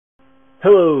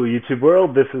Hello YouTube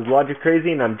world, this is Logic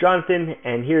Crazy and I'm Jonathan,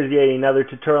 and here's yet another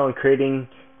tutorial on creating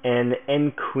an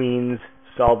n-queens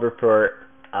solver for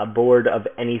a board of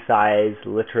any size,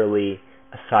 literally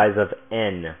a size of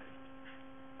n.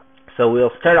 So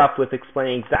we'll start off with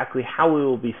explaining exactly how we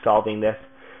will be solving this.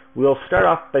 We'll start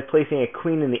off by placing a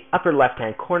queen in the upper left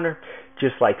hand corner,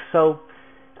 just like so.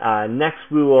 Next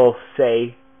we will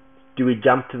say, do we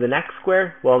jump to the next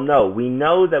square? Well, no, we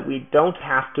know that we don't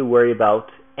have to worry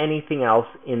about anything else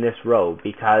in this row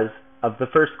because of the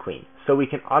first queen. So we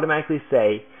can automatically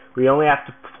say we only have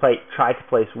to try to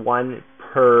place one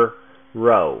per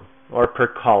row or per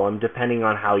column, depending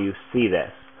on how you see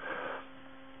this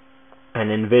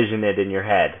and envision it in your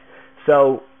head.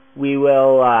 So we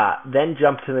will then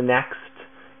jump to the next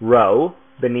row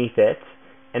beneath it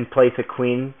and place a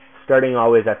queen, starting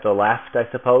always at the left, I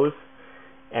suppose,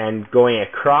 and going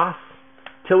across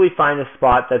till we find a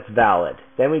spot that's valid.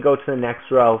 Then we go to the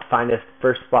next row, find a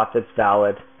first spot that's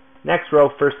valid. Next row,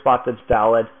 first spot that's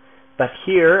valid. But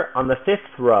here on the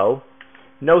fifth row,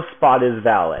 no spot is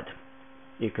valid.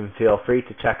 You can feel free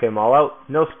to check them all out.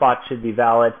 No spot should be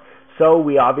valid. So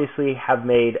we obviously have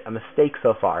made a mistake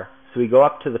so far. So we go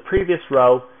up to the previous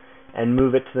row and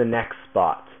move it to the next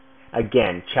spot.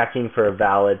 Again, checking for a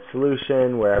valid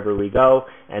solution wherever we go,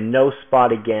 and no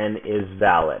spot again is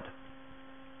valid.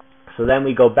 So then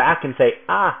we go back and say,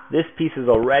 this piece is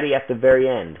already at the very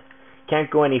end.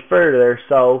 Can't go any further,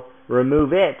 so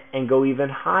remove it and go even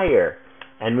higher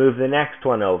and move the next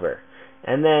one over.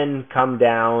 And then come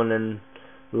down and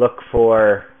look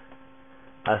for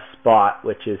a spot,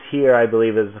 which is here, I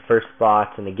believe, is the first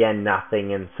spot, and again,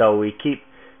 nothing. And so we keep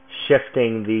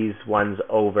shifting these ones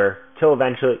over till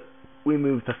eventually we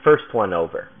move the first one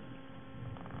over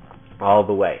all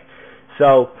the way.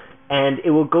 And it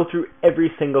will go through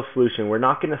every single solution. We're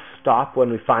not going to stop when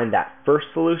we find that first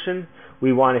solution.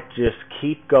 We want it to just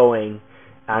keep going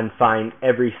and find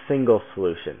every single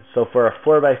solution. So for a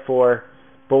 4x4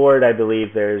 board, I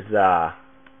believe there's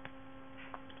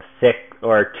 6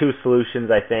 or 2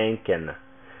 solutions, I think, and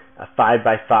a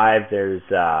 5x5 there's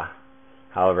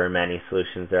however many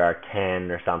solutions there are,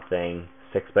 10 or something.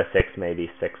 6x6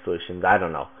 maybe 6 solutions, I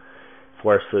don't know,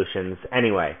 4 solutions.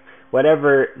 Anyway,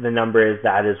 whatever the number is,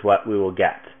 that is what we will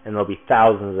get. And there'll be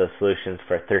thousands of solutions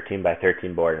for a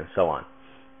 13x13 board and so on.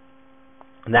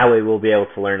 And that way we'll be able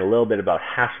to learn a little bit about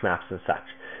hash maps and such.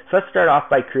 So let's start off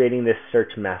by creating this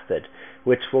search method,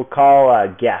 which we'll call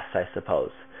guess, I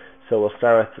suppose. So we'll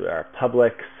start with our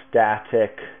public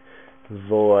static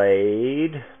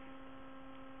void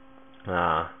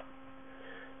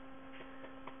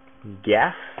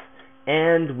guess,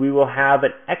 and we will have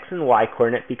an x and y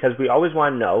coordinate because we always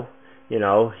want to know,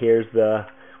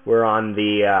 we're on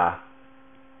the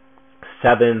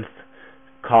 7th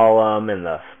column in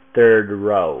the 3rd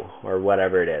row or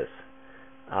whatever it is,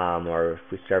 or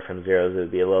if we start from zeros it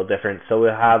would be a little different. So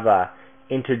we'll have a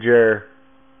integer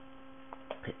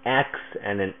x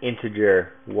and an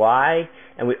integer y,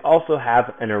 and we also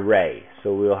have an array.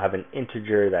 So we'll have an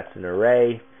integer that's an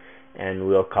array, and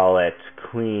we'll call it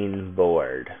queen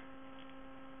board.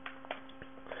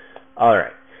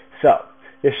 Alright, so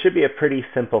this should be a pretty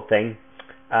simple thing.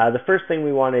 The first thing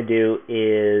we want to do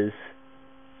is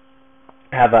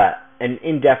have an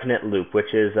indefinite loop,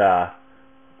 which is a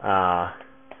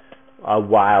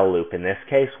while loop in this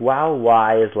case, while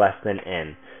y is less than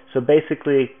n. So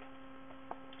basically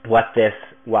what this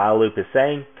while loop is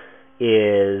saying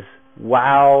is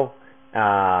while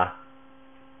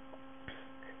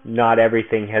not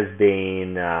everything has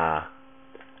been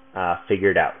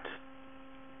figured out.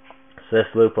 So this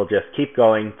loop will just keep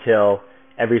going till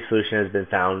every solution has been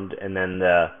found, and then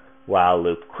the while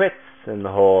loop quits and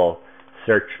the whole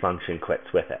search function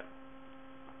quits with it.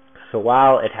 So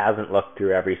while it hasn't looked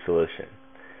through every solution.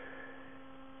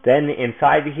 Then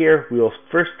inside here, we will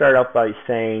first start out by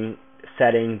setting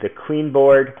the queen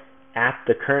board at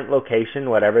the current location,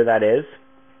 whatever that is.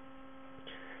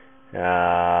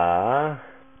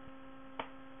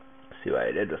 See what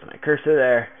I did with my cursor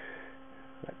there.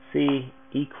 Let's see,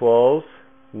 equals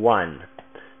 1.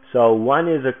 So 1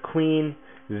 is a queen,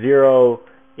 0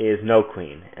 is no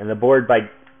queen, and the board by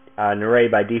an array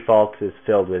by default is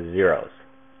filled with zeros.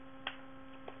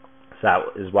 So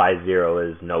that is why 0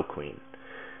 is no queen,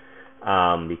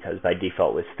 because by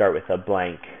default we start with a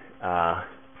blank an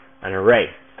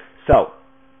array. So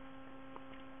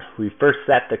we first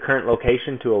set the current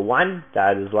location to a 1.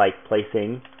 That is like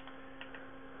placing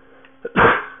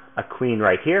a queen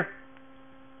right here.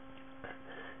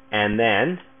 And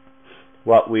then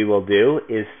what we will do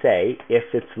is say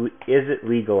if is it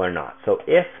legal or not. So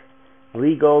if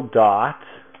legal dot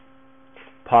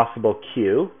possible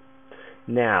q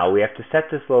Now, we have to set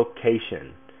this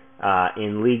location.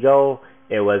 In legal,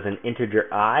 it was an integer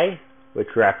I,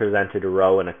 which represented a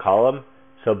row and a column.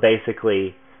 So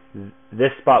basically,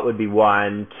 this spot would be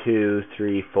 1, 2,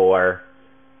 3, 4,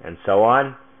 and so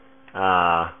on.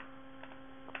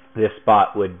 This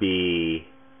spot would be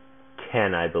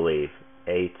 10, I believe.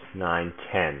 8, 9,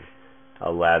 10,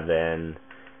 11,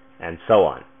 and so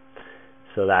on.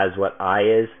 So that is what I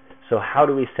is. So how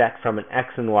do we set from an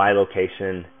X and Y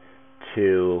location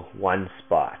to one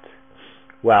spot?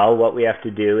 Well, what we have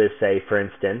to do is say, for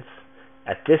instance,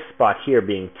 at this spot here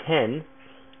being 10,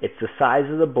 it's the size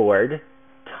of the board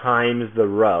times the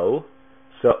row.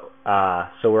 So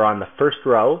we're on the first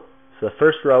row. So the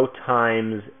first row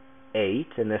times 8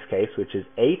 in this case, which is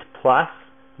 8 plus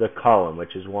the column,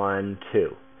 which is 1,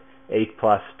 2. 8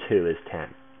 plus 2 is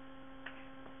 10.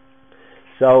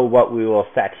 So what we will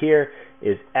set here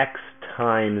is X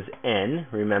times N.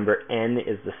 Remember, N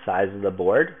is the size of the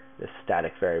board, this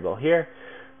static variable here,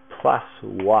 plus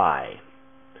Y.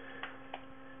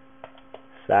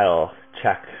 So that'll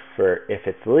check for if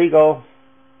it's legal.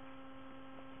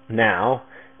 Now,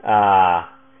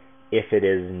 if it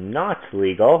is not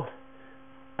legal,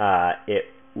 it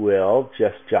will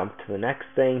just jump to the next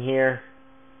thing here,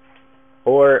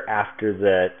 or after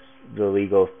the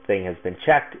legal thing has been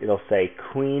checked, it'll say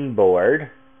queen board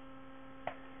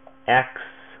X,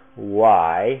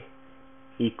 Y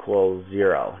equals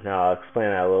 0. Now I'll explain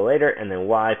that a little later, and then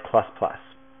Y plus plus.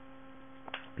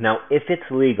 Now if it's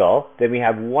legal, then we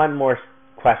have one more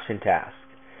question to ask.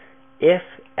 If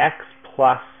X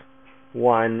plus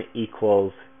 1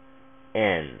 equals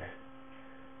N,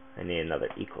 I need another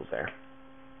equals there.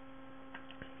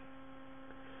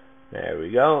 There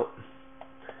we go.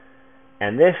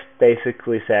 And this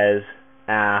basically says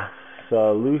a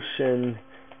solution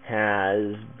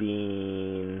has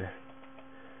been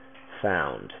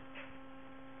found.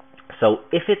 So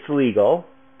if it's legal,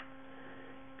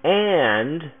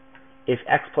 and if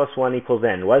X plus 1 equals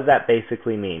N, what does that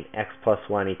basically mean? X plus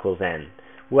 1 equals N.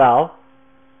 Well,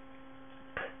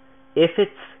 if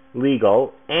it's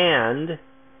legal, and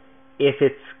if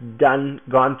it's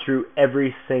gone through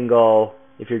every single,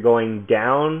 if you're going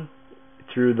down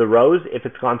through the rows, if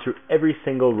it's gone through every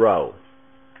single row,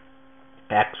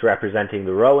 X representing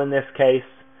the row in this case,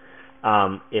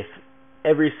 if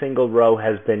every single row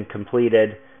has been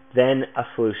completed, then a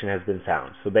solution has been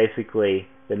found. So basically,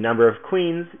 the number of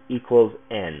queens equals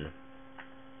N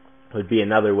would be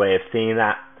another way of seeing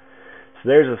that. So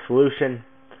there's a solution.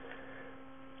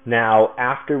 Now,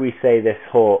 after we say this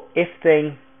whole if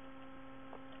thing,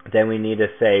 then we need to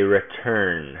say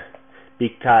return,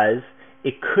 because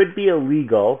it could be a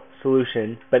legal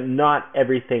solution, but not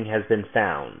everything has been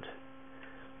found.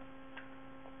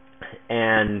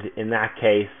 And in that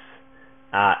case,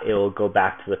 it will go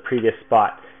back to the previous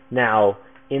spot. Now,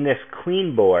 in this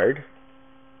queen board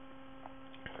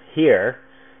here,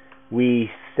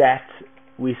 we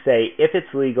say if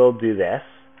it's legal, do this,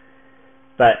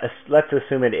 but let's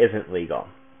assume it isn't legal.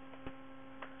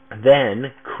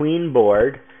 Then, queen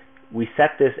board, we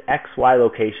set this XY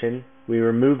location, we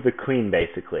remove the queen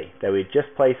basically, that we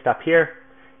just placed up here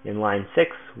in line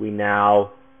 6, we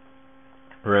now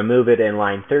remove it in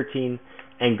line 13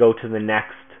 and go to the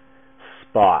next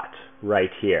spot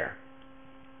right here.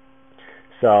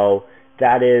 So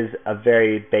that is a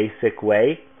very basic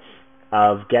way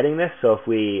of getting this. So if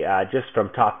we just from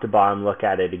top to bottom look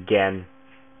at it again,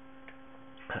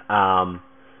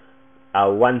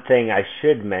 one thing I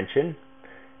should mention,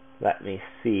 let me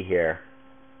see here,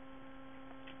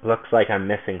 looks like I'm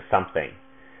missing something.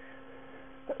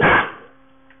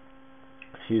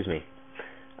 Excuse me.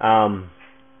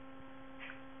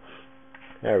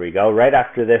 There we go. Right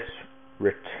after this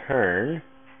return,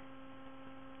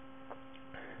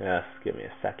 just give me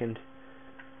a second.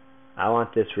 I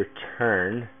want this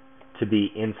return to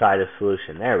be inside a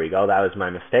solution. There we go. That was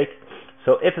my mistake.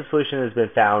 So if a solution has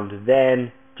been found,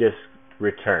 then just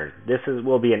return. This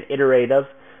will be an iterative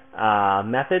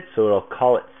method, so it'll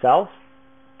call itself.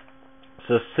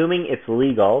 So assuming it's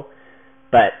legal,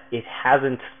 but it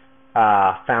hasn't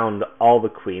found all the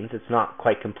queens, it's not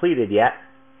quite completed yet,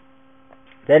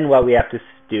 then what we have to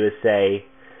do is say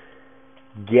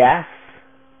guess,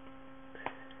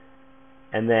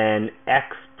 and then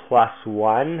X plus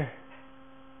 1,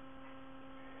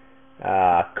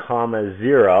 comma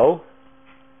 0,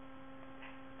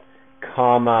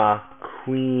 comma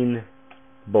queen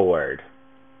board.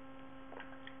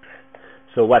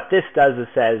 So what this does is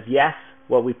says, yes,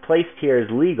 what we placed here is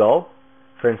legal,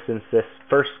 for instance, this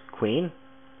first queen.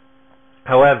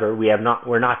 However, we're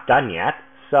not done yet,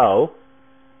 so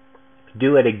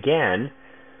do it again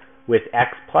with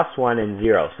x plus 1 and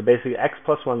 0. So basically x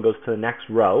plus 1 goes to the next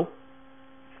row,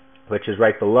 which is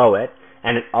right below it,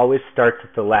 and it always starts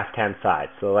at the left-hand side.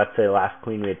 So let's say the last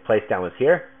queen we had placed down was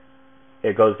here.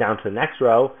 It goes down to the next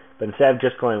row, but instead of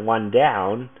just going one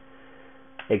down,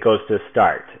 it goes to the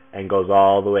start and goes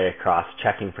all the way across,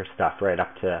 checking for stuff right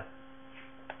up to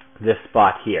this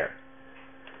spot here.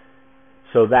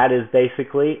 So that is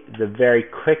basically the very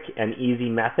quick and easy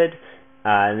method.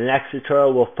 In the next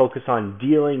tutorial, we'll focus on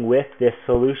dealing with this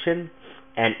solution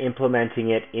and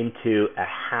implementing it into a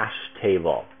hash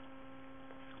table.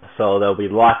 So there'll be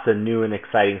lots of new and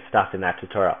exciting stuff in that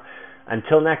tutorial.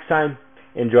 Until next time,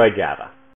 enjoy Java.